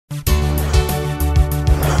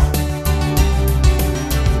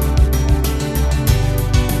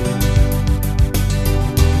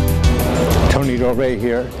Doré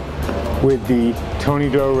here with the Tony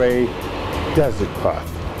Doré Desert Cloth.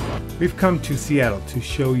 We've come to Seattle to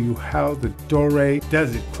show you how the Doré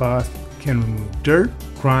Desert Cloth can remove dirt,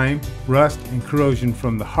 grime, rust, and corrosion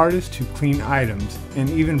from the hardest to clean items, and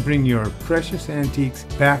even bring your precious antiques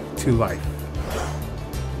back to life.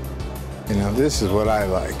 You know, this is what I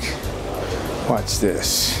like. Watch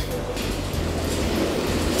this.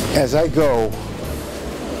 As I go,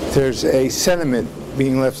 there's a sediment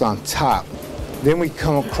being left on top. Then we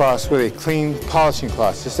come across with a clean polishing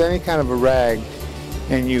cloth, just any kind of a rag,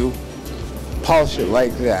 and you polish it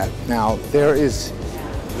like that. Now, there is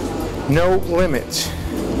no limit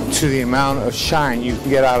to the amount of shine you can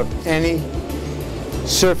get out of any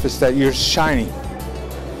surface that you're shining.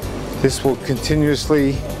 This will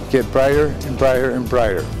continuously get brighter and brighter and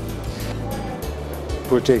brighter.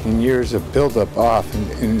 We're taking years of buildup off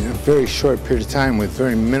in a very short period of time with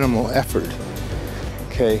very minimal effort.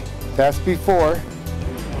 Okay, that's before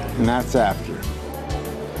and that's after.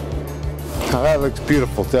 Now that looks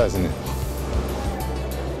beautiful, doesn't it?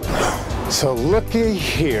 So looky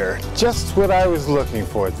here, just what I was looking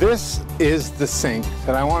for. This is the sink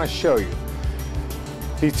that I want to show you.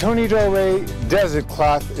 The Tony Doré Desert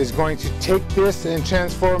Cloth is going to take this and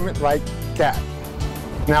transform it like that.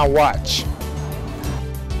 Now watch.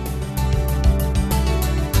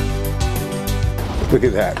 Look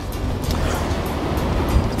at that.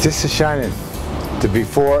 This is shining, the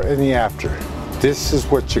before and the after. This is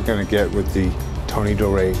what you're going to get with the Tony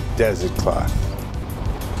Doré Desert Cloth.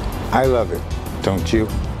 I love it, don't you?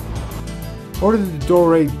 Order the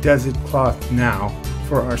Doré Desert Cloth now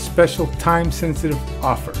for our special time-sensitive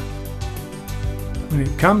offer. When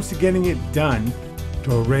it comes to getting it done,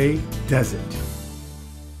 Doré does it.